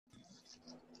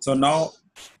So now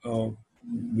uh,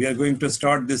 we are going to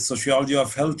start this Sociology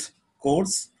of Health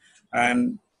course,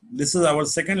 and this is our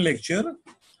second lecture.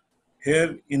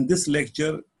 Here in this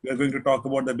lecture, we are going to talk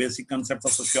about the basic concepts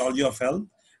of sociology of health,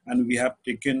 and we have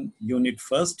taken unit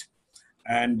first,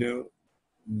 and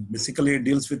basically it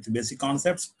deals with basic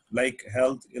concepts like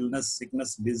health, illness,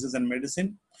 sickness, disease, and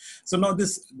medicine. So now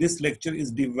this lecture is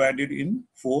divided in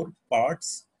 4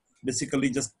 parts. Basically,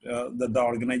 just the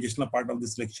organizational part of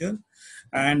this lecture,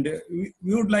 and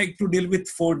we would like to deal with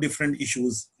 4 different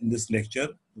issues in this lecture.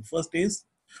 The first is,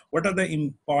 what are the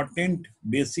important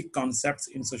basic concepts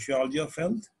in sociology of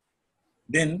health?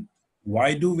 Then,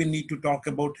 why do we need to talk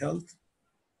about health?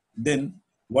 Then,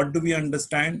 what do we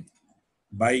understand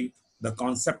by the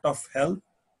concept of health?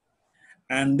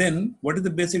 And then, what is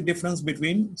the basic difference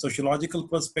between sociological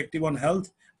perspective on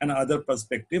health and other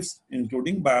perspectives,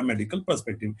 including biomedical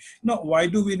perspective? Now, why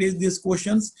do we raise these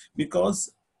questions?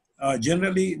 Because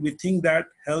generally we think that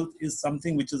health is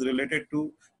something which is related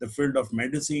to the field of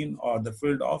medicine or the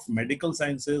field of medical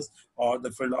sciences or the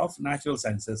field of natural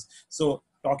sciences. So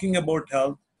talking about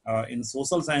health in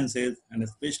social sciences, and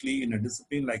especially in a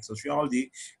discipline like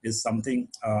sociology, is something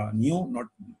new. Not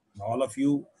all of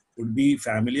you would be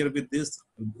familiar with this,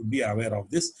 would be aware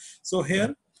of this. So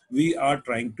here we are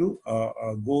trying to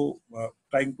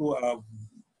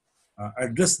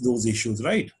address those issues,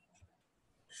 right?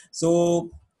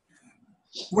 So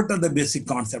what are the basic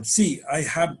concepts? See, I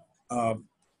have uh,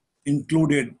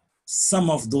 included some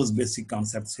of those basic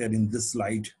concepts here in this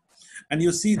slide. And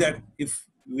you see that if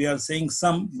we are saying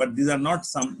some, but these are not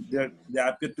some, they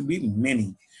appear to be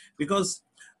many. Because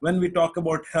when we talk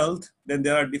about health, then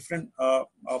there are different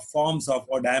forms of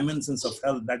or dimensions of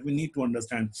health that we need to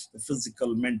understand: the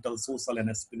physical, mental, social,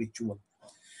 and spiritual.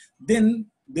 Then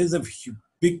there's a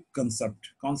big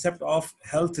concept of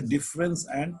health difference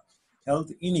and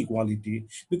health inequality.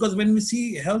 Because when we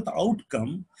see health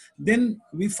outcome, then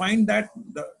we find that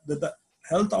the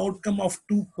health outcome of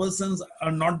 2 persons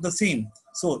are not the same.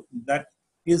 So that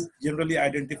is generally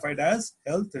identified as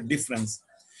health difference.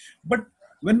 But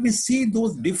when we see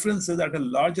those differences at a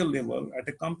larger level, at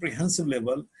a comprehensive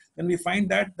level, then we find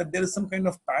that there is some kind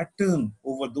of pattern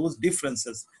over those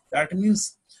differences. That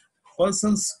means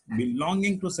persons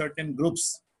belonging to certain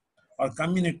groups or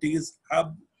communities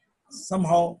have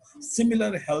somehow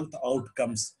similar health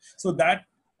outcomes. So that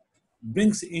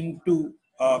brings into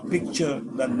picture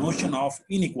the notion of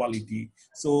inequality.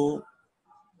 So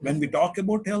when we talk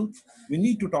about health, we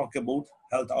need to talk about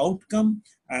health outcome.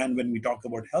 And when we talk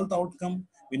about health outcome,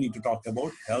 we need to talk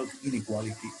about health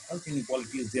inequality. Health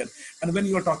inequality is there. And when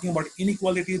you are talking about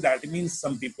inequality, that means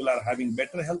some people are having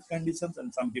better health conditions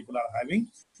and some people are having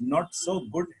not so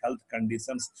good health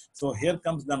conditions. So here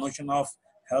comes the notion of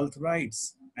health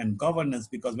rights and governance,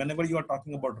 because whenever you are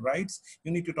talking about rights,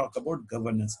 you need to talk about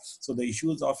governance. So the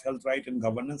issues of health right and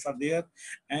governance are there.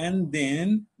 And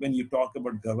then when you talk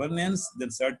about governance, then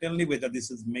certainly whether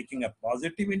this is making a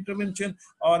positive intervention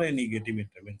or a negative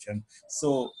intervention.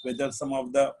 So whether some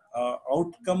of the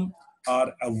outcome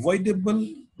are avoidable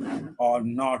or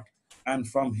not. And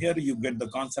from here you get the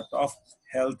concept of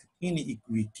health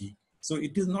inequity. So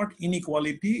it is not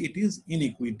inequality, it is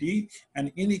inequity.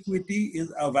 And inequity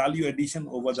is a value addition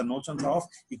over the notions of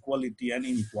equality and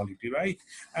inequality, right?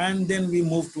 And then we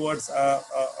move towards a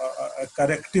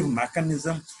corrective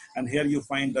mechanism. And here you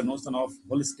find the notion of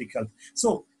holistic health.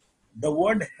 So the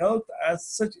word health as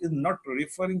such is not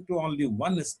referring to only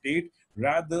one state.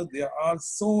 Rather, there are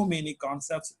so many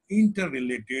concepts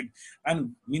interrelated,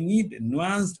 and we need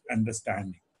nuanced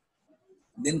understanding.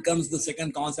 Then comes the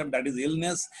second concept, that is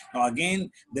illness. Now again,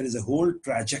 there is a whole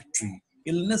trajectory.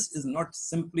 Illness is not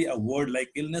simply a word like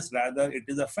illness, rather it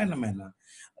is a phenomenon.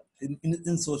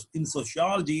 In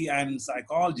sociology and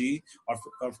psychology,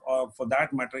 or for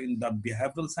that matter in the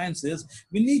behavioral sciences,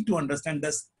 we need to understand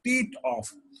the state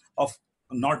of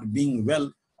not being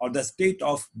well, or the state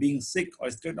of being sick,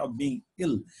 or state of being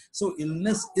ill. So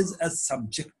illness is a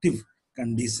subjective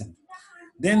condition.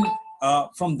 Then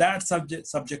from that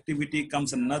subjectivity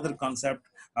comes another concept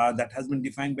that has been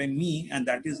defined by me, and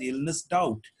that is illness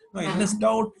doubt. Now, illness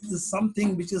doubt is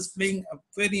something which is playing a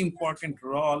very important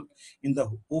role in the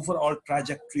overall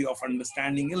trajectory of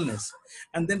understanding illness.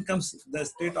 And then comes the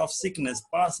state of sickness.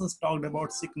 Parsons talked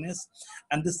about sickness,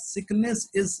 and this sickness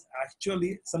is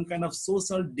actually some kind of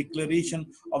social declaration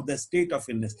of the state of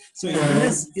illness. So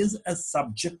illness is a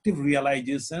subjective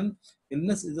realization.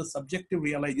 Illness is a subjective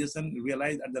realization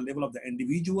realized at the level of the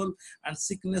individual, and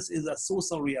sickness is a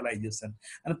social realization.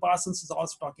 And Parsons is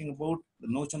also talking about the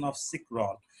notion of sick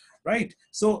role, right?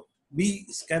 So we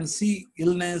can see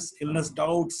illness,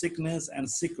 doubt, sickness, and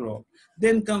sick row.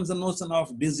 Then comes the notion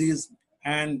of disease.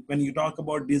 And when you talk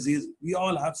about disease, we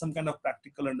all have some kind of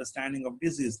practical understanding of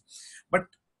disease. But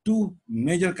two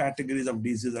major categories of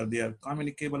disease are there: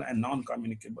 communicable and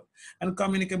non-communicable. And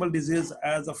communicable disease,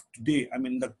 as of today, I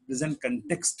mean, the present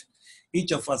context,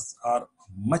 each of us are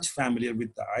much familiar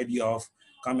with the idea of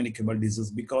communicable disease,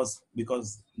 because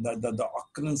the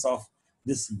occurrence of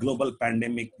this global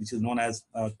pandemic, which is known as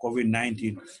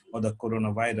COVID-19 or the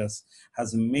coronavirus,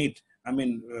 has made, I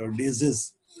mean,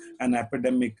 disease an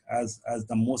epidemic as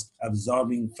the most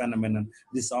absorbing phenomenon.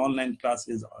 This online class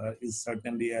is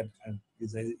certainly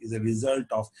is a result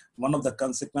of one of the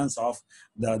consequences of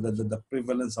the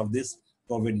prevalence of this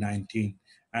COVID-19.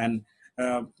 And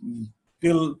uh,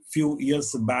 till few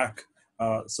years back,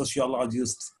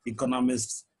 sociologists,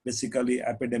 economists, basically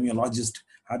epidemiologists,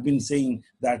 have been saying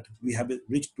that we have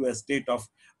reached to a state of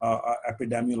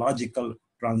epidemiological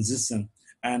transition,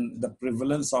 and the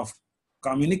prevalence of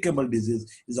communicable disease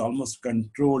is almost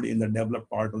controlled in the developed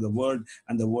part of the world,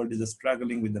 and the world is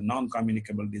struggling with the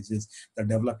non-communicable disease. The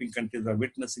developing countries are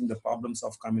witnessing the problems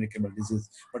of communicable disease.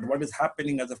 But what is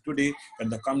happening as of today, that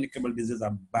the communicable diseases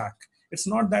are back. It's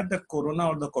not that the corona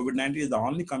or the COVID-19 is the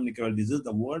only communicable disease.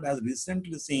 The world has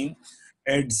recently seen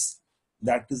AIDS,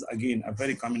 that is again a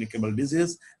very communicable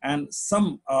disease, and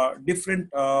some different,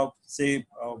 say,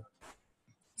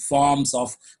 forms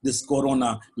of this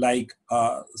corona, like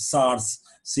SARS,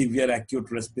 severe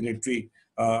acute respiratory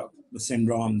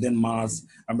syndrome, then MARS,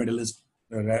 a Middle East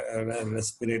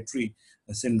respiratory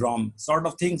syndrome, sort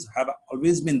of things have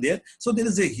always been there. So there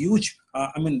is a huge,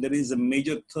 I mean, there is a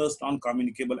major thirst on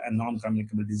communicable and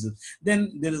non-communicable disease.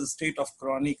 Then there is a state of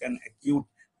chronic and acute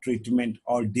treatment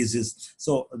or disease.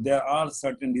 So there are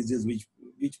certain diseases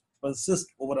which persist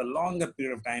over a longer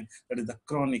period of time, that is the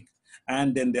chronic.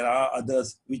 And then there are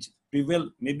others which prevail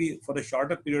maybe for a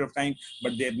shorter period of time,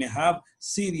 but they may have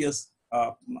serious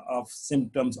of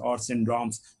symptoms or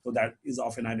syndromes. So that is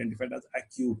often identified as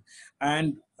acute.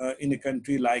 And in a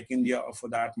country like India, or for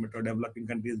that matter, developing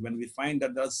countries, when we find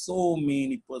that there are so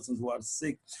many persons who are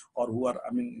sick or who are,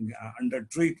 I mean, under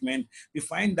treatment, we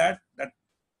find that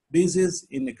disease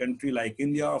in a country like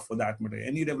India, or for that matter,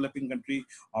 any developing country,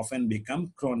 often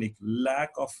become chronic.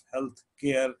 Lack of health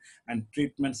care and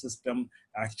treatment system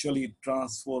actually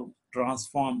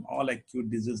transform all acute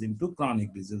disease into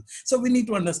chronic disease. So we need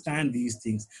to understand these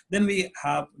things. Then we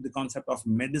have the concept of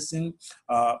medicine.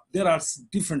 There are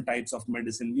different types of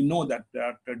medicine. We know that there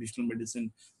are traditional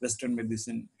medicine, Western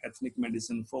medicine, ethnic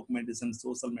medicine, folk medicine,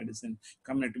 social medicine,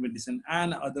 community medicine,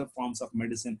 and other forms of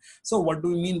medicine. So what do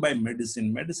we mean by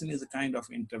medicine? Medicine is a kind of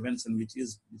intervention which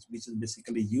is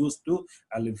basically used to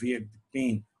alleviate the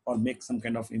pain or make some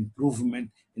kind of improvement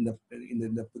in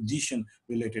the position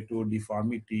related to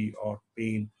deformity or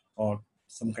pain, or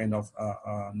some kind of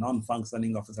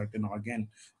non-functioning of a certain organ,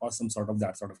 or some sort of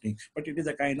that sort of thing. But it is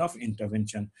a kind of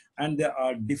intervention, and there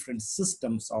are different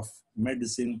systems of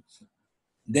medicine.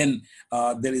 Then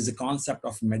there is a concept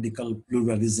of medical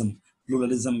pluralism.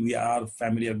 Pluralism, we are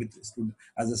familiar with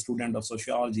as a student of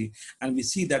sociology, and we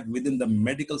see that within the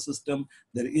medical system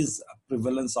there is a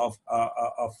prevalence of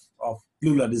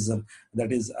pluralism.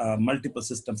 That is, multiple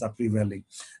systems are prevailing.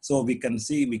 So we can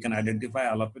identify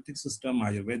allopathic system,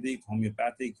 Ayurvedic,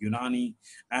 homeopathic, Unani,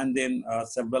 and then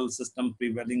several systems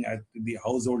prevailing at the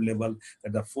household level,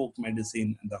 that the folk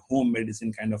medicine, the home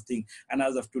medicine kind of thing. And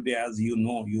as of today, as you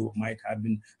know, you might have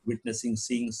been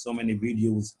seeing so many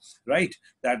videos, right?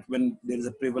 That when there is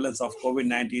a prevalence of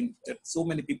COVID-19, that so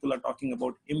many people are talking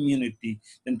about immunity,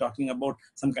 then talking about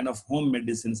some kind of home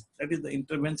medicines. That is the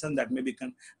intervention that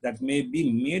may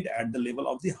be made at the level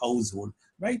of the household,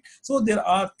 right? So there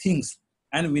are things,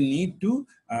 and we need to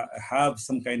have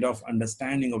some kind of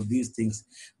understanding of these things.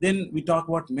 Then we talk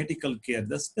about medical care,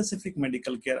 the specific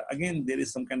medical care. Again, there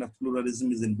is some kind of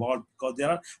pluralism is involved, because there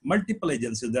are multiple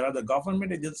agencies. There are the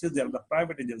government agencies, there are the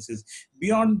private agencies.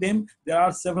 Beyond them, there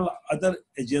are several other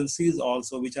agencies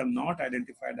also, which are not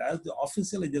identified as the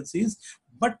official agencies,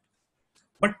 but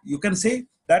you can say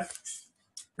that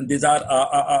these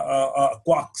are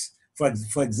quacks.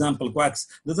 For example, quacks.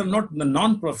 These are not the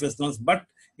non-professionals, but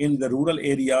in the rural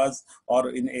areas or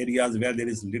in areas where there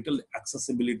is little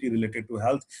accessibility related to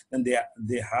health, then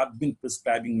they have been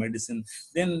prescribing medicine.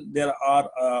 Then there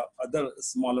are other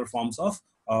smaller forms of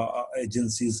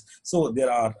agencies. So there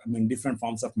are, I mean, different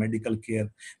forms of medical care.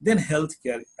 Then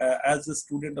healthcare. As a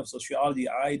student of sociology,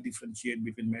 I differentiate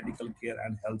between medical care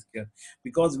and healthcare,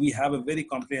 because we have a very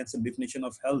comprehensive definition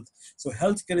of health. So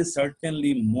healthcare is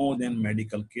certainly more than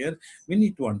medical care. We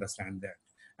need to understand that.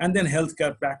 And then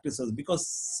healthcare practices, because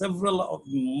several of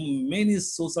many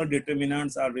social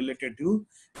determinants are related to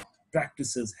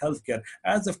practices, healthcare.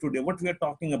 As of today, what we are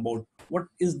talking about, what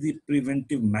is the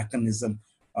preventive mechanism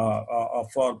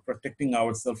for protecting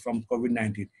ourselves from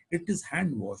COVID-19? It is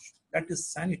hand wash, that is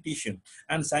sanitation.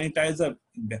 And sanitizer,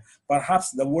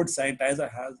 perhaps the word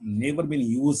sanitizer has never been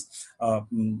used to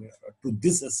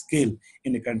this scale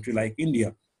in a country like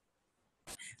India,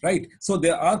 right? So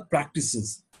there are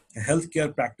practices,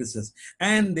 healthcare practices,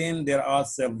 and then there are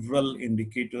several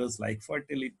indicators like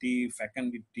fertility,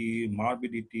 fecundity,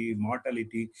 morbidity,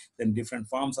 mortality, then different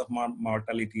forms of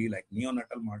mortality like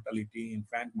neonatal mortality,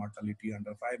 infant mortality,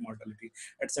 under 5 mortality,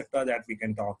 etc., that we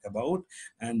can talk about.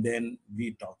 And then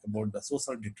we talk about the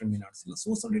social determinants. The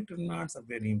social determinants are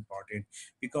very important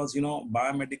because,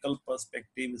 biomedical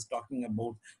perspective is talking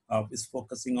about, is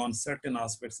focusing on certain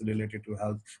aspects related to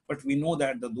health. But we know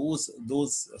that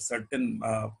those certain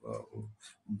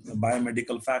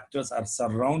biomedical factors are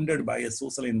surrounded by a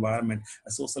social environment,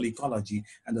 a social ecology,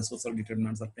 and the social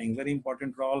determinants are playing very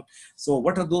important role. So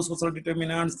what are those social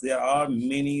determinants? There are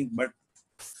many, but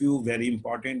few very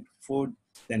important. Food,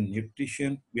 then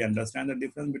nutrition. We understand the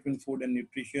difference between food and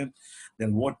nutrition.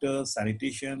 Then water,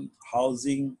 sanitation,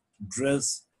 housing,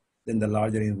 dress, then the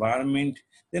larger environment,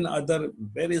 then other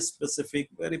very specific,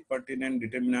 very pertinent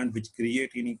determinant which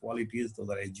create inequalities. Those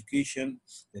are education,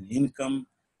 then income,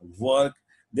 work,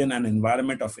 then an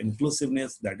environment of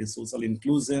inclusiveness, that is social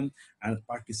inclusion and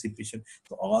participation.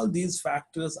 So all these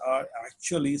factors are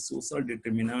actually social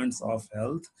determinants of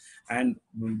health, and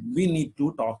we need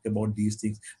to talk about these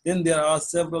things. Then there are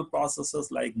several processes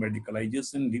like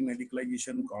medicalization,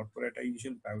 demedicalization,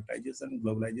 corporatization, privatization,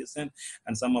 globalization,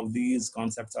 and some of these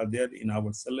concepts are there in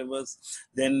our syllabus.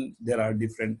 Then there are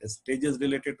different stages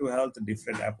related to health,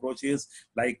 different approaches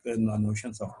like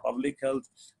notions of public health,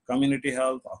 community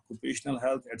health, occupational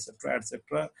health, etc.,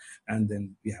 etc. And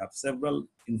then we have several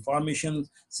information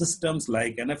systems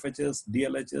like NFHS,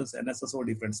 DLHS, NSSO,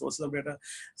 different sources of data.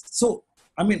 So,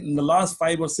 I mean, in the last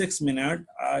 5 or 6 minutes,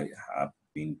 I have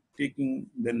been taking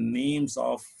the names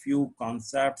of few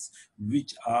concepts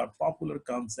which are popular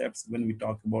concepts when we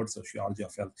talk about sociology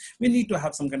of health. We need to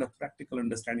have some kind of practical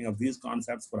understanding of these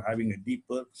concepts for having a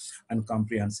deeper and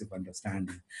comprehensive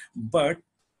understanding. But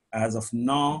as of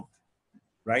now,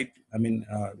 right, I mean,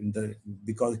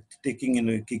 because keeping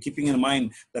in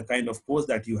mind the kind of course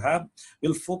that you have,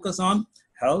 will focus on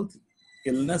health,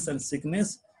 illness and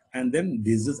sickness, and then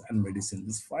disease and medicine.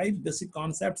 These 5 basic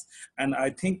concepts, and I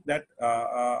think that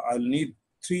I'll need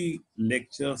 3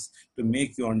 lectures to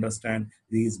make you understand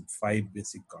these 5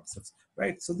 basic concepts,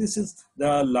 right? So this is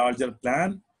the larger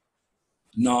plan.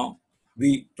 Now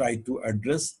we try to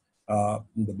address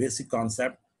the basic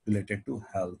concept related to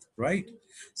health, right?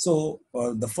 So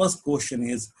the first question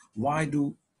is, why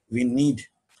do we need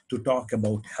to talk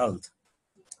about health?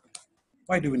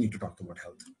 Why do we need to talk about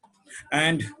health?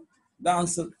 And the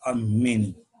answer are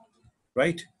many,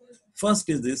 right? First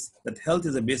is this, that health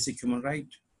is a basic human right,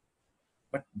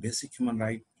 but basic human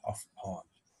right of all.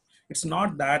 It's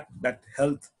not that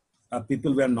health,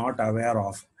 people were not aware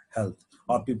of health,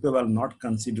 or people were not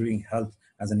considering health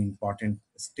as an important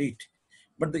state.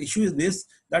 But the issue is this,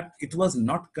 that it was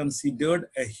not considered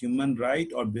a human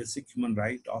right or basic human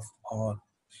right of all.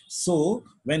 So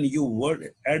when you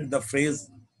word add the phrase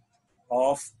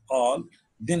of all,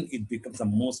 then it becomes the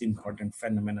most important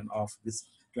phenomenon of this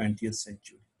 20th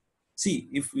century. See,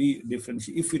 if we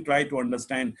differentiate, if we try to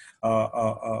understand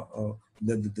the,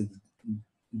 the, the,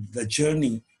 the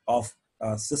journey of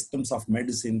systems of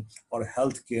medicine or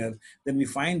healthcare, then we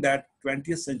find that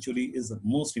 20th century is the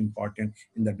most important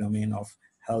in the domain of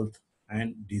health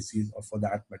and disease, or for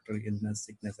that matter, illness,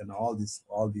 sickness, and all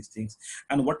these things.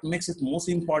 And what makes it most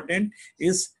important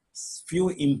is few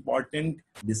important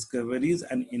discoveries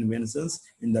and inventions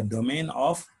in the domain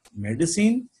of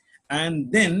medicine,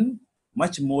 and then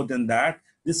much more than that,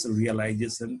 this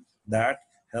realization that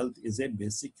health is a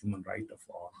basic human right of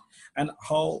all. And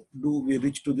how do we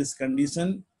reach to this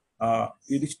condition?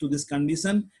 We reach to this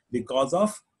condition because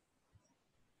of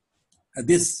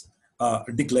this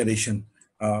declaration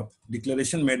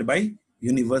made by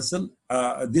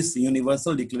this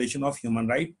Universal Declaration of Human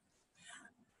Rights,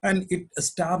 and it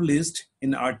established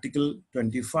in Article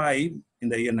 25 in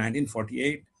the year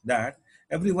 1948 that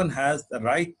everyone has the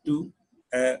right to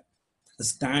a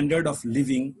standard of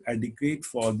living adequate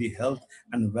for the health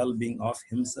and well-being of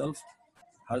himself,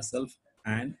 herself,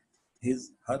 and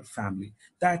her family.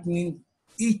 That means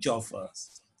each of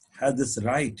us has this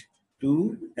right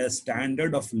to a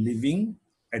standard of living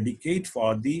adequate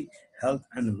for the health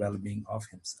and well-being of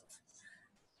himself.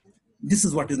 This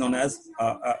is what is known as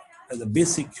a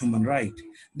basic human right.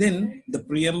 Then the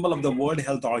preamble of the World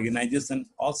Health Organization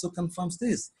also confirms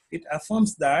this. It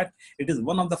affirms that it is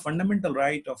one of the fundamental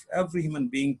rights of every human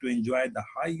being to enjoy the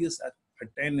highest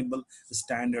attainable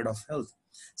standard of health.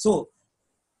 So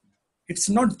it's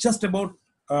not just about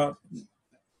uh,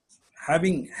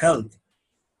 having health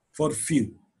for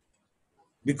few,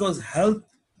 because health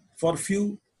for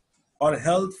few or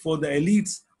health for the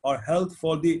elites or health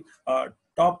for the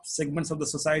top segments of the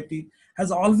society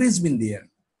has always been there.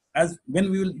 As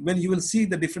when you will see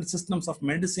the different systems of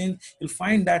medicine, you'll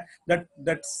find that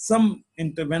some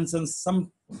interventions,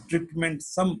 some treatment,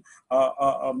 some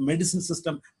medicine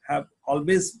system have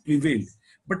always prevailed.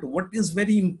 But what is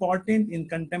very important in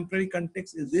contemporary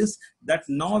context is this, that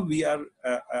now we are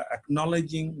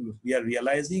acknowledging, we are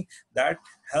realizing that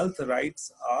health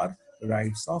rights are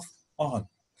rights of all.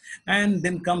 And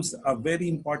then comes a very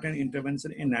important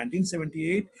intervention in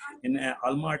 1978 in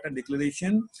Alma Ata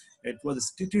Declaration. It was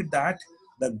stated that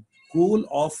the goal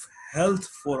of health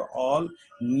for all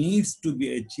needs to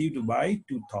be achieved by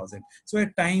 2000. So a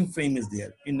time frame is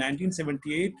there. In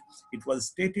 1978, it was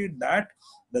stated that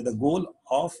the goal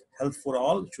of health for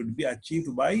all should be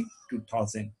achieved by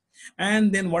 2000.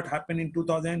 And then what happened in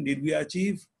 2000? Did we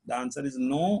achieve? The answer is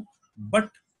no. But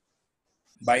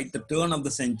by the turn of the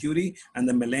century and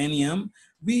the millennium,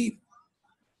 we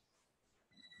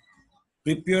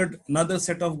prepared another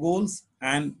set of goals,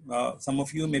 and some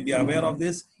of you may be aware of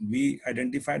this. We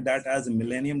identified that as a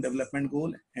Millennium Development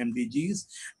Goal, MDGs,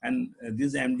 and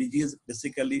these MDGs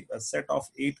basically a set of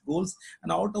 8 goals,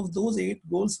 and out of those 8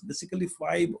 goals, basically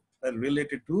 5 are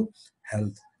related to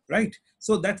health, right?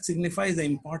 So that signifies the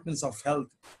importance of health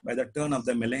by the turn of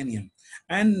the millennium.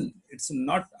 And it's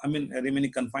not, I mean,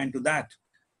 remaining confined to that.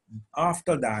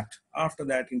 After that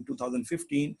in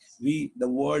 2015, the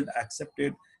world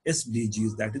accepted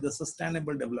SDGs, that is the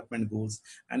Sustainable Development Goals,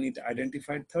 and it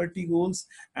identified 30 goals,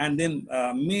 and then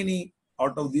many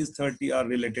out of these 30 are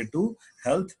related to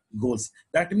health goals.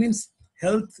 That means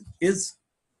health is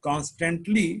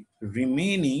constantly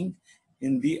remaining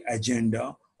in the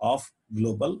agenda of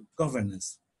global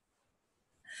governance.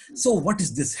 So what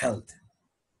is this health,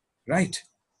 right?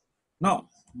 Now,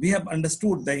 we have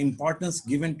understood the importance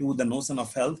given to the notion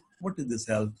of health. What is this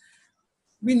health?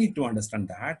 We need to understand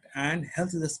that. And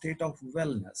health is a state of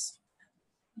wellness,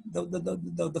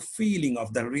 the feeling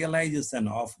of the realization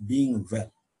of being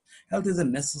well. Health is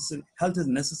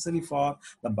necessary for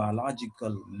the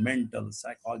biological, mental,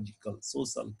 psychological,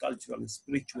 social, cultural,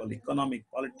 spiritual, economic,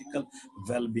 political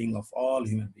well-being of all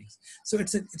human beings. So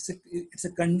it's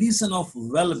a condition of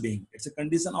well-being. It's a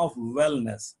condition of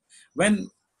wellness.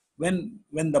 When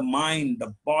the mind,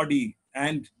 the body,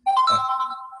 and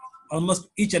almost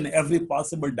each and every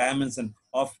possible dimension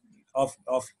of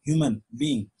human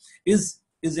being is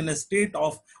in a state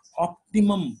of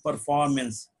optimum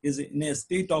performance, is in a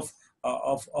state of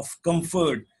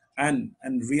comfort and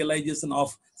realization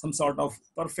of some sort of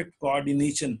perfect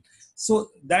coordination. So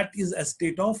that is a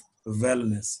state of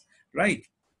wellness, right?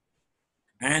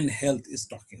 And health is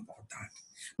talking about that.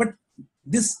 But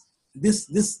this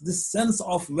sense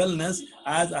of wellness,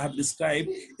 as I have described,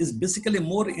 is basically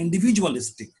more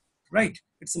individualistic, right?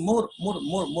 It's more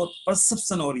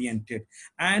perception oriented,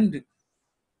 and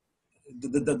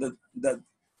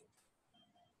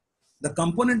the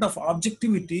component of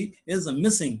objectivity is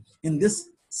missing in this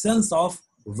sense of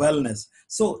wellness.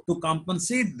 So to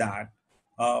compensate that,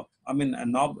 I mean, a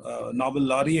Nobel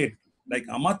laureate like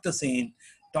Amartya Sen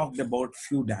talked about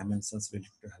few dimensions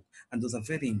related to health, and those are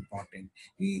very important.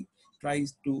 He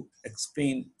tries to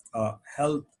explain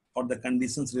health or the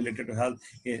conditions related to health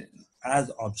as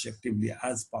objectively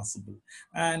as possible.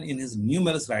 And in his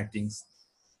numerous writings,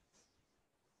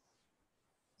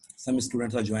 some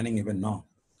students are joining even now.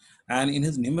 And in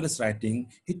his numerous writing,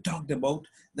 he talked about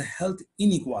the health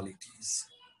inequalities,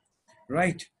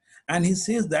 right? And he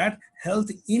says that health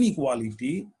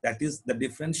inequality, that is the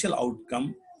differential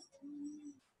outcome,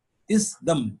 is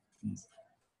the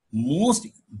most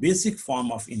basic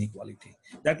form of inequality.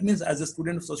 That means as a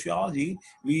student of sociology,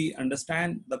 we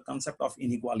understand the concept of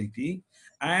inequality,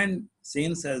 and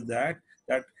Sen says that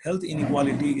health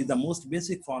inequality is the most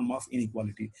basic form of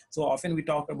inequality. So often we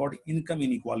talk about income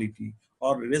inequality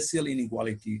or racial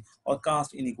inequality or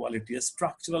caste inequality, a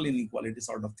structural inequality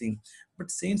sort of thing.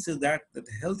 But Sen says that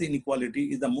health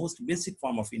inequality is the most basic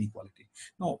form of inequality.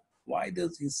 Now, why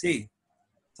does he say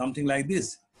something like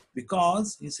this?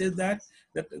 Because he says that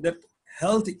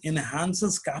health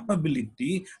enhances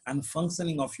capability and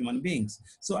functioning of human beings.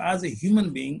 So as a human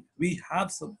being, we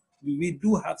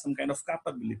do have some kind of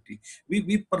capability.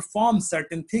 We perform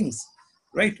certain things.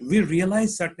 right? We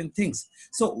realize certain things.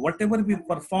 So whatever we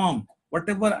perform,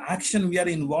 whatever action we are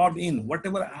involved in,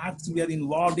 whatever acts we are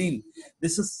involved in,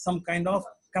 this is some kind of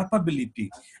capability.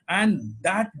 And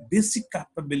that basic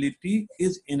capability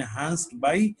is enhanced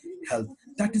by health.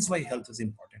 That is why health is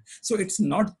important. So it's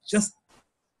not just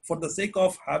for the sake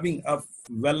of having a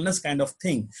wellness kind of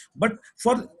thing, but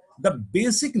for the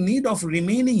basic need of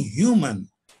remaining human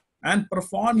and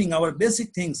performing our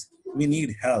basic things, we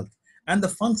need health and the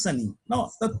functioning.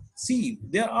 Now, see,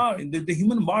 there are the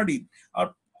human body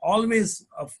are always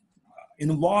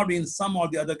involved in some or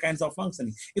the other kinds of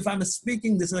functioning. If I'm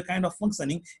speaking, this is a kind of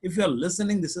functioning. If you're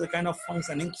listening, this is a kind of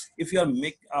functioning. If you're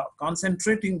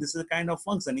concentrating, this is a kind of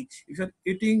functioning. If you're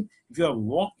eating, if you're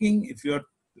walking, if you're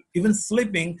even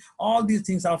sleeping, all these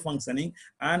things are functioning.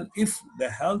 And if the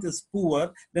health is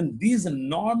poor, then these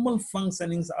normal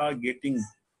functionings are getting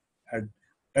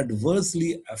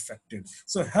adversely affected.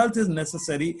 So health is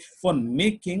necessary for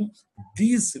making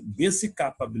these basic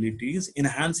capabilities,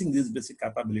 enhancing these basic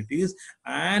capabilities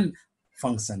and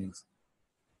functioning.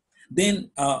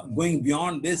 Then going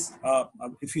beyond this,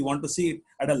 if you want to see it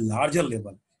at a larger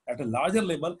level,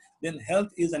 then health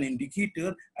is an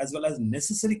indicator as well as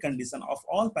necessary condition of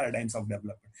all paradigms of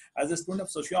development. As a student of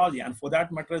sociology, and for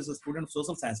that matter, as a student of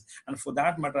social science, and for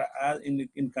that matter, as in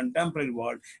contemporary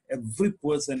world, every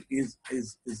person is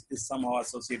somehow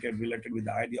associated, related with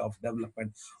the idea of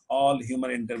development. All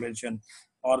human intervention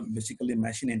or basically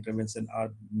machine intervention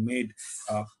are made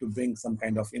to bring some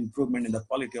kind of improvement in the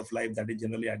quality of life that is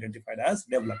generally identified as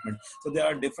development. So there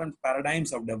are different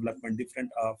paradigms of development,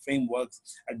 different frameworks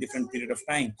at different period of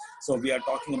time. So we are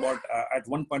talking about, at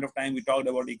one point of time, we talked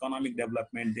about economic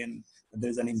development, then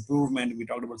there's an improvement, we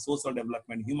talked about social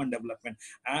development, human development,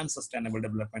 and sustainable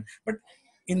development. But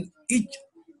in each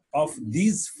of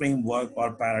these framework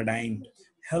or paradigm,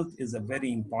 health is a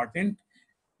very important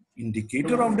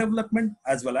indicator of development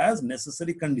as well as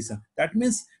necessary condition. That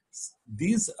means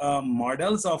these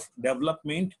models of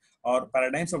development or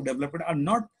paradigms of development are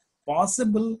not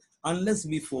possible unless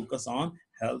we focus on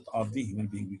health of the human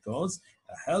being, because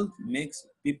health makes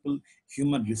people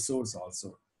human resource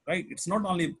also, right? It's not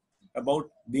only about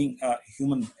being a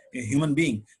human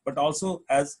being, but also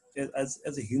as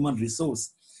a human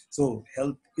resource. So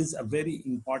health is a very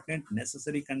important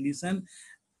necessary condition.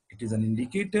 It is an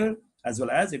indicator as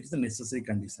well as it is a necessary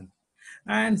condition.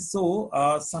 And so,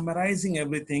 summarizing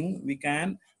everything, we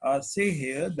can say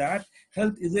here that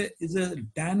health is a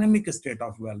dynamic state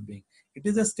of well-being. It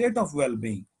is a state of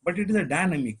well-being, but it is a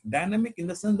dynamic in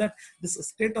the sense that this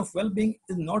state of well-being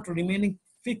is not remaining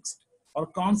fixed or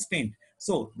constant.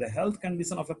 So the health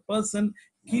condition of a person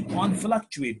keep on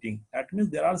fluctuating. That means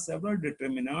there are several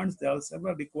determinants, there are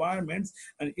several requirements,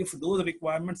 and if those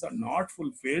requirements are not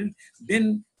fulfilled,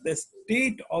 then the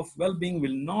state of well-being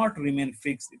will not remain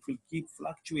fixed. It will keep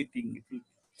fluctuating.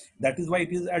 That is why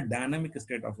it is a dynamic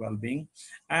state of well-being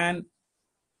and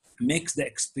makes the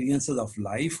experiences of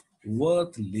life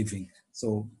worth living.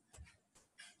 So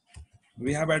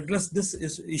we have addressed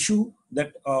this issue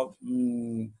that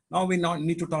now we now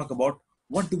need to talk about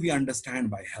what do we understand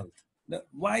by health.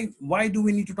 Why do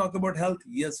we need to talk about health?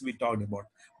 Yes, we talked about,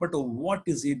 but what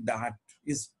is it that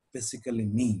is basically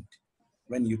mean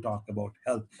when you talk about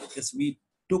health? Yes, we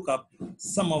took up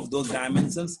some of those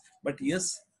dimensions, but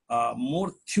yes,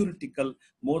 more theoretical,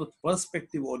 more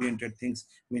perspective oriented things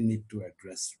we need to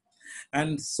address.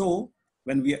 And so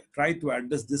when we try to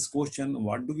address this question,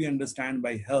 what do we understand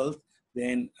by health,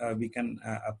 then we can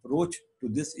approach to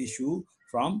this issue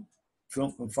from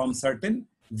certain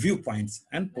viewpoints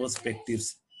and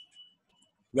perspectives.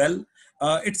 Well,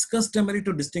 it's customary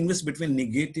to distinguish between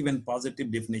negative and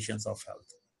positive definitions of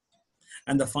health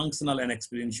and the functional and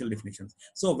experiential definitions.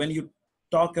 So when you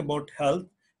talk about health,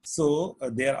 so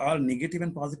there are negative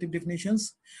and positive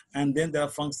definitions, and then there are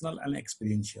functional and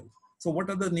experiential. So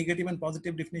what are the negative and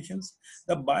positive definitions?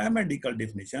 The biomedical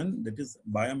definition, that is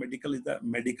biomedical is the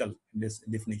medical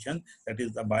definition, that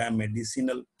is the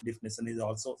biomedicinal definition is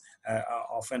also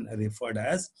often referred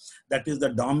as, that is the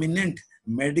dominant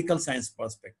medical science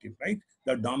perspective, right?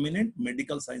 The dominant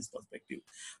medical science perspective.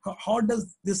 How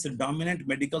does this dominant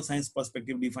medical science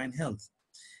perspective define health?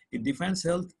 It defines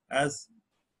health as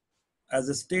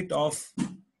a state of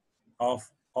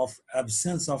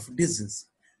absence of disease.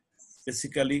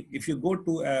 Basically, if you go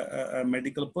to a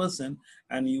medical person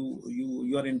and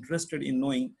you are interested in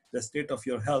knowing the state of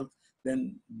your health,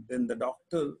 then the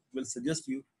doctor will suggest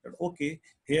you that, okay,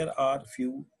 here are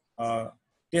few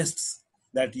tests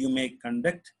that you may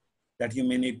conduct, that you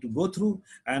may need to go through,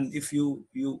 and if you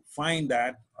find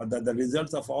that the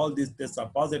results of all these tests are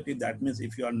positive, that means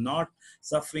if you are not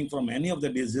suffering from any of the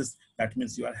diseases, that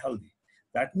means you are healthy.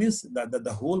 That means that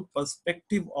the whole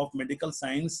perspective of medical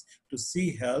science to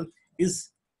see health is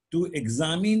to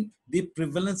examine the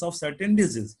prevalence of certain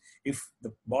disease. If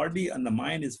the body and the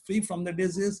mind is free from the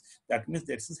disease, that means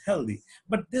that is healthy.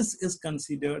 But this is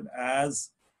considered as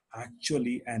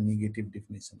actually a negative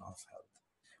definition of health,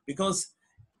 because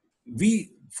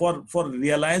we for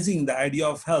realizing the idea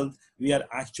of health, we are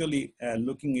actually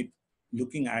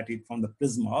looking at it from the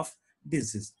prism of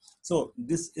disease. So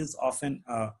this is often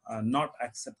not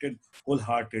accepted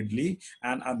wholeheartedly,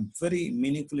 and a very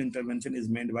meaningful intervention is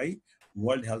made by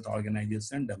World Health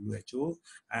Organization, WHO.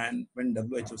 And when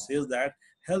WHO says that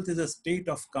health is a state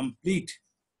of complete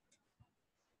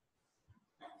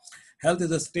Health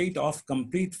is a state of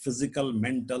complete physical,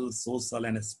 mental, social,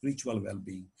 and spiritual well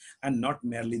being, and not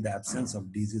merely the absence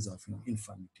of disease or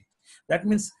infirmity. That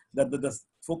means that the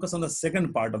focus on the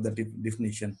second part of the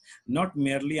definition, not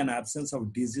merely an absence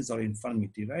of disease or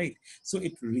infirmity, right? So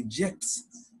it rejects.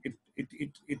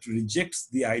 It rejects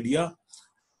the idea.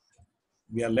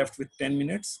 We are left with 10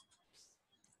 minutes.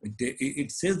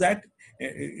 It says that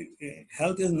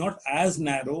health is not as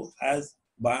narrow as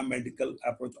biomedical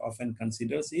approach often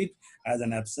considers it, as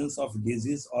an absence of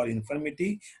disease or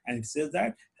infirmity. And it says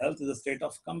that health is a state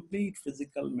of complete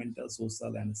physical, mental,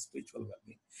 social, and spiritual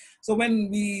well-being. So when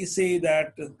we say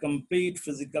that complete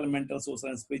physical, mental, social,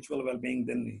 and spiritual well-being,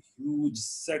 then a huge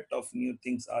set of new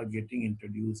things are getting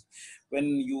introduced.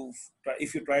 When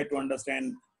if you try to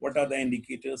understand what are the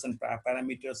indicators and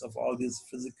parameters of all these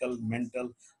physical, mental,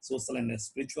 social, and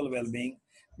spiritual well-being,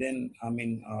 then I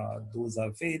mean those are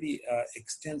very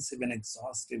extensive and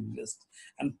exhaustive list,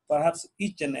 and perhaps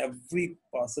each and every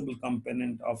possible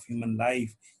component of human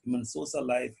life, human social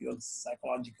life, your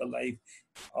psychological life,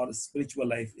 or spiritual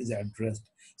life is addressed.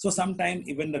 So sometimes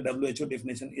even the WHO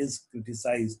definition is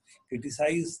criticized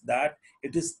that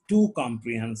it is too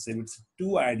comprehensive, it's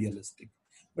too idealistic.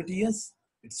 But yes,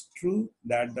 it's true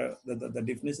that the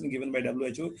definition given by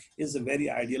WHO is a very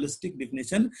idealistic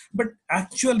definition, but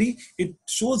actually it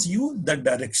shows you the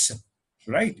direction,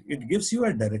 right? It gives you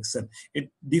a direction. It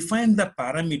defines the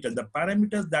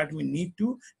parameters that we need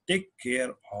to take care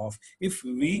of if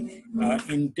we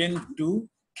intend to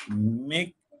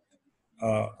make,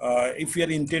 if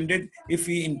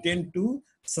we intend to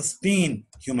sustain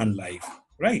human life,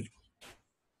 right?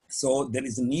 So there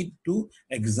is a need to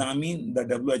examine the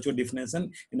WHO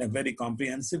definition in a very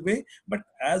comprehensive way. But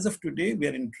as of today, we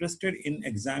are interested in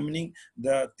examining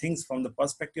the things from the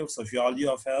perspective of sociology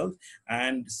of health.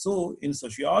 And so in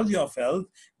sociology of health,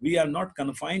 we are not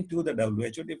confined to the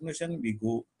WHO definition. We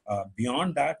go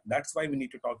beyond that. That's why we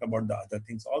need to talk about the other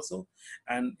things also.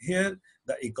 And here,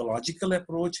 the ecological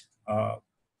approach,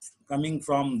 coming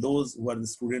from those who are the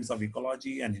students of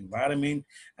ecology and environment,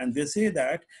 and they say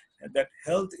that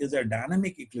health is a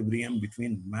dynamic equilibrium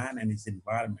between man and his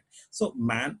environment. So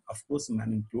man, of course,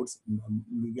 man includes,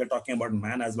 we are talking about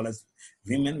man as well as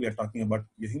women, we are talking about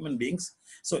human beings.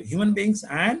 So human beings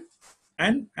and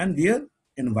their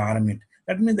environment.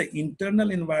 That means the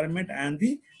internal environment and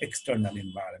the external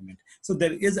environment. So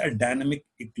there is a dynamic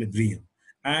equilibrium.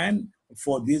 And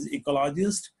for these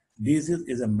ecologists, disease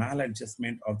is a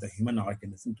maladjustment of the human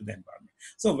organism to the environment.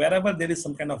 So wherever there is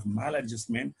some kind of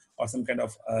maladjustment or some kind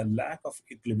of lack of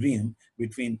equilibrium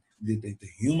between the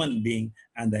human being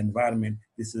and the environment,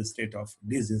 this is a state of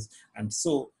disease. And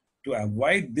so to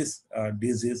avoid this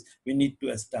disease, we need to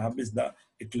establish the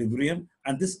equilibrium.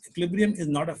 And this equilibrium is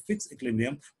not a fixed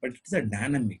equilibrium, but it's a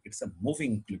dynamic, it's a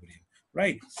moving equilibrium,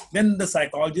 right? Then the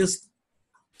psychologist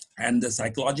and the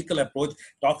psychological approach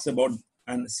talks about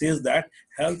and says that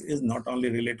health is not only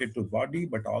related to body,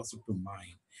 but also to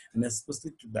mind, and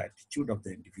especially to the attitude of the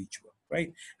individual,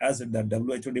 right? As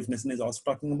the WHO definition is also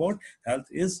talking about, health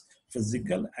is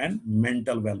physical and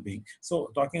mental well-being.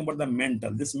 So talking about the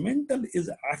mental, this mental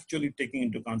is actually taking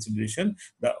into consideration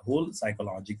the whole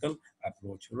psychological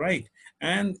approach, right?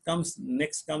 And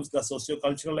next comes the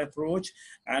socio-cultural approach.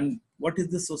 And what is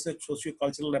this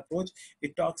socio-cultural approach?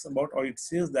 It talks about, or it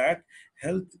says that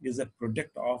health is a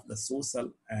product of the social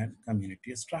and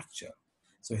community structure.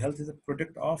 So health is a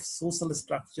product of social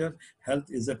structure. Health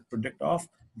is a product of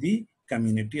the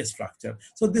community structure.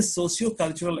 So this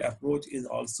socio-cultural approach is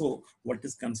also what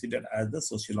is considered as the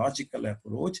sociological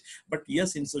approach. But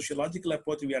yes, in sociological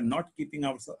approach, we are not keeping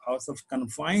ourselves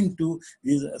confined to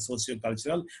these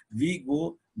socio-cultural. We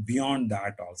go beyond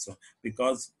that also,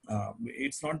 because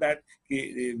it's not that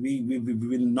we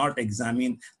will not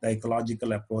examine the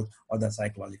ecological approach or the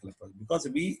psychological approach, because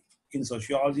we in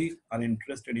sociology are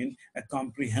interested in a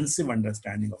comprehensive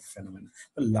understanding of phenomena,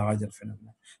 the larger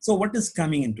phenomena. So what is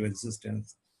coming into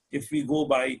existence? If we go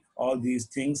by all these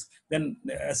things, then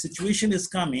a situation is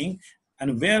coming,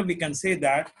 and where we can say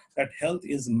that health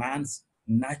is man's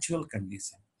natural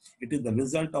condition. It is the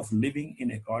result of living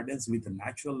in accordance with the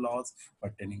natural laws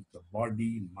pertaining to the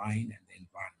body, mind, and the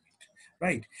environment.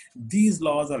 Right? These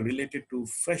laws are related to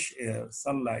fresh air,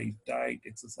 sunlight, diet,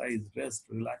 exercise, rest,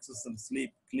 relaxation,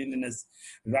 sleep, cleanliness,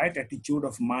 right attitude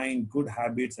of mind, good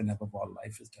habits, and above all,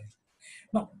 lifestyle.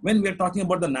 Now, when we are talking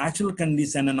about the natural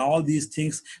condition and all these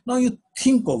things, now you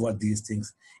think over these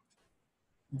things.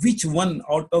 Which one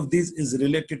out of these is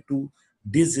related to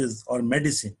disease or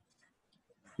medicine?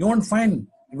 You won't find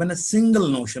even a single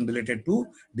notion related to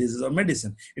disease or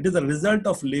medicine. It is a result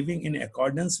of living in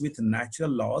accordance with natural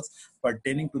laws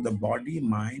pertaining to the body,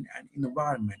 mind, and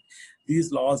environment.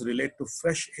 These laws relate to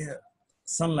fresh air,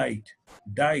 sunlight,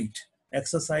 diet,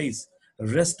 exercise,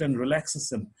 rest and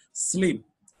relaxation, sleep,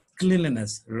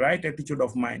 cleanliness, right attitude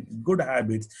of mind, good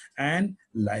habits, and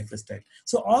lifestyle.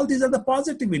 So all these are the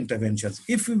positive interventions.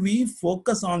 If we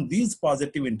focus on these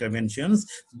positive interventions,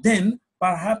 then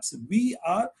perhaps we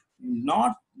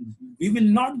will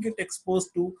not get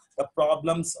exposed to the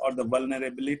problems or the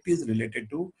vulnerabilities related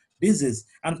to disease.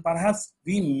 And perhaps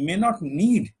we may not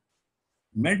need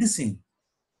medicine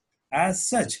as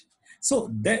such.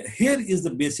 So here is the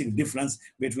basic difference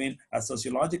between a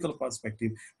sociological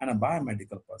perspective and a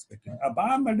biomedical perspective. A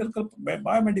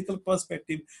biomedical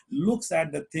perspective looks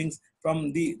at the things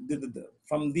from the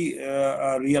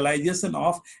realization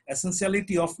of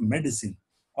essentiality of medicine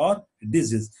or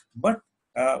disease. But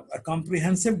a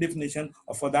comprehensive definition,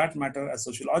 or for that matter, a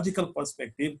sociological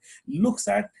perspective, looks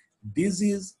at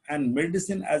disease and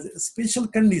medicine as special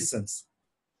conditions,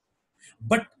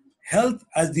 but health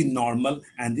as the normal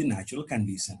and the natural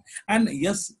condition. And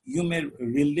yes, you may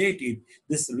relate it,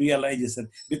 this realization,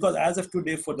 because as of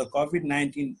today for the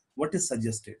COVID-19, what is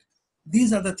suggested?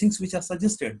 These are the things which are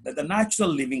suggested, that the natural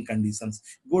living conditions,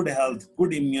 good health,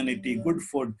 good immunity, good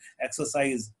food,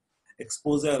 exercise,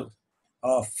 exposure,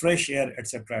 fresh air,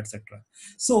 etc., etc.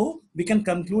 So we can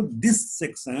conclude this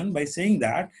section by saying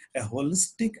that a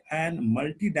holistic and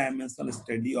multidimensional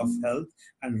study of health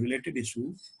and related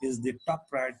issues is the top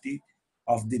priority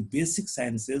of the basic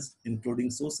sciences, including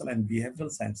social and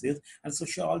behavioral sciences, and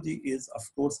sociology is, of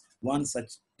course, one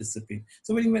such discipline.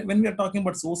 So when we are talking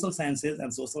about social sciences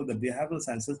and the behavioral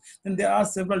sciences, then there are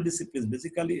several disciplines.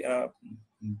 Basically,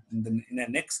 in the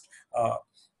next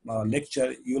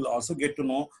lecture, you will also get to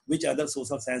know which other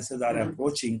social sciences are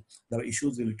approaching the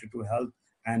issues related to health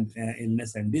and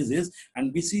illness and disease.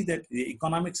 And we see that the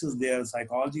economics is there,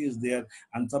 psychology is there,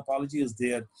 anthropology is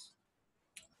there.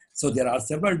 So there are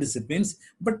several disciplines,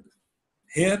 but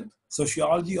here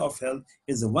sociology of health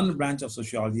is one branch of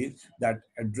sociology that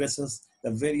addresses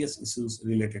the various issues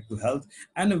related to health,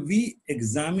 and we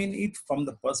examine it from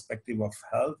the perspective of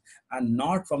health and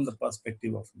not from the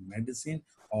perspective of medicine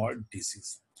or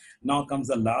disease. Now comes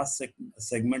the last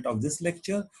segment of this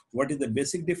lecture. What is the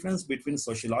basic difference between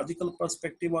sociological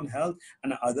perspective on health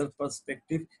and other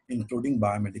perspective, including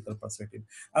biomedical perspective?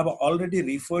 I've already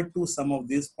referred to some of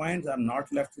these points. I'm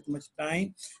not left with much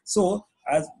time. So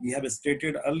as we have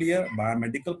stated earlier,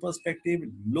 biomedical perspective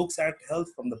looks at health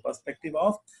from the perspective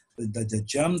of the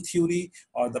germ theory,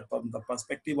 or the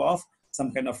perspective of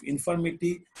some kind of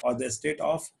infirmity or the state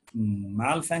of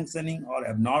malfunctioning or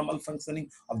abnormal functioning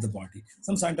of the body.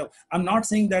 Some sort of, I'm not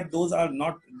saying that those are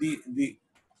not the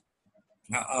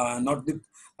uh,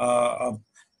 uh,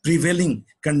 prevailing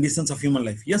conditions of human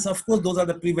life. Yes, of course, those are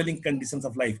the prevailing conditions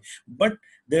of life. But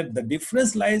the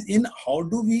difference lies in how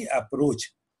do we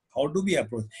approach? How do we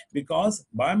approach? Because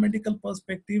biomedical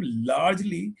perspective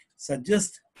largely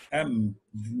suggests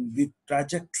the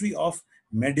trajectory of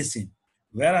medicine,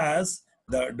 whereas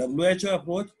the WHO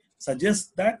approach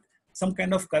suggests that some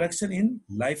kind of correction in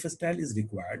lifestyle is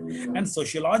required. And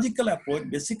sociological approach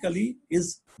basically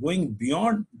is going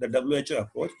beyond the WHO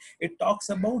approach. It talks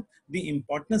about the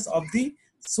importance of the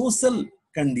social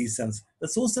conditions, the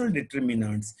social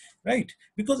determinants, right?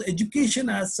 Because education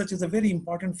as such is a very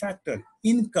important factor.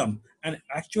 Income and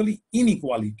actually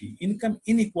inequality. Income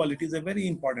inequality is a very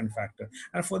important factor.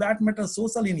 And for that matter,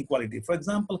 social inequality. For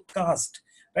example, caste,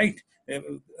 right?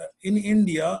 In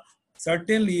India,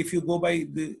 certainly, if you go by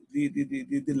the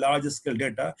large scale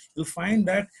data, you'll find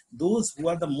that those who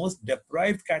are the most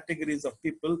deprived categories of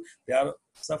people, they are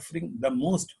suffering the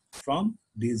most from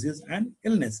disease and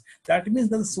illness. That means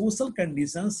that the social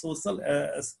conditions,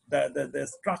 the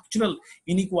structural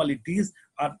inequalities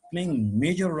are playing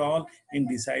major role in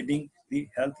deciding the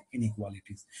health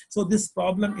inequalities. So this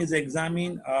problem is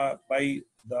examined by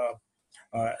the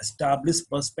established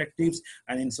perspectives.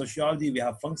 And in sociology, we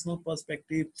have functional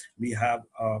perspective, we have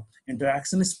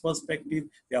interactionist perspective,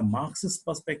 we have Marxist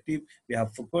perspective, we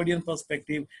have Foucauldian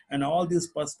perspective, and all these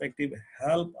perspectives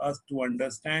help us to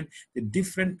understand the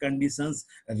different conditions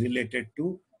related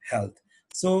to health.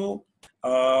 So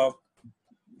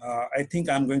I think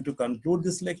I'm going to conclude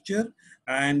this lecture.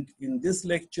 And in this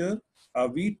lecture,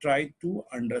 we try to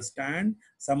understand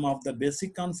some of the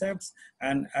basic concepts.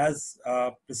 And as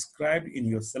prescribed in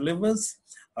your syllabus,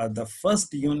 the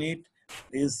first unit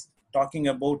is talking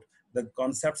about the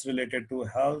concepts related to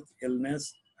health,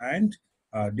 illness, and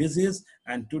disease.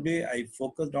 And today I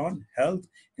focused on health.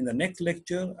 In the next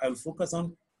lecture, I'll focus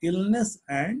on illness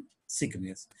and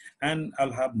sickness. And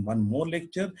I'll have one more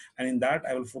lecture. And in that,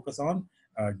 I will focus on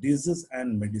disease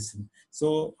and medicine.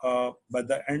 So by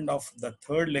the end of the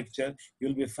third lecture,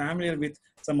 you'll be familiar with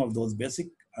some of those basic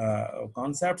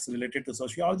concepts related to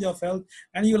sociology of health,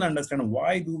 and you'll understand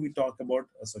why do we talk about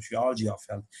sociology of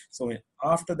health. So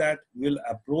after that, we'll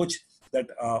approach that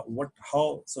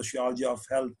how sociology of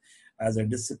health as a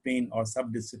discipline or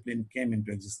sub-discipline came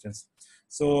into existence.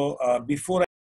 So before